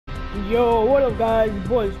Yo, what up guys,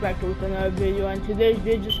 boys back with another video, and today's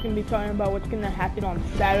video just gonna be talking about what's gonna happen on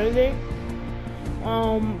Saturday.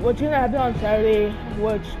 What's gonna happen on Saturday,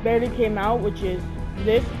 which barely came out, which is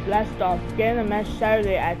this blast off. Getting a match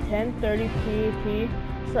Saturday at 10:30 PET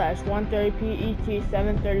 / 1:30 PET,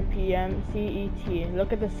 7:30 PM CET.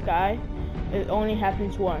 Look at the sky, it only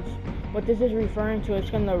happens once. What this is referring to, it's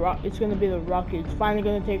gonna be the rocket. It's finally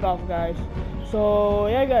gonna take off, guys. So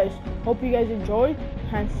yeah guys, hope you guys enjoyed,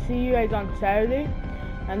 and see you guys on Saturday.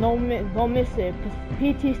 And don't miss it, because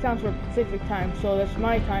PT stands for Pacific time, so that's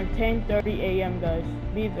my time, 10:30 AM guys.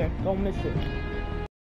 Be there, don't miss it.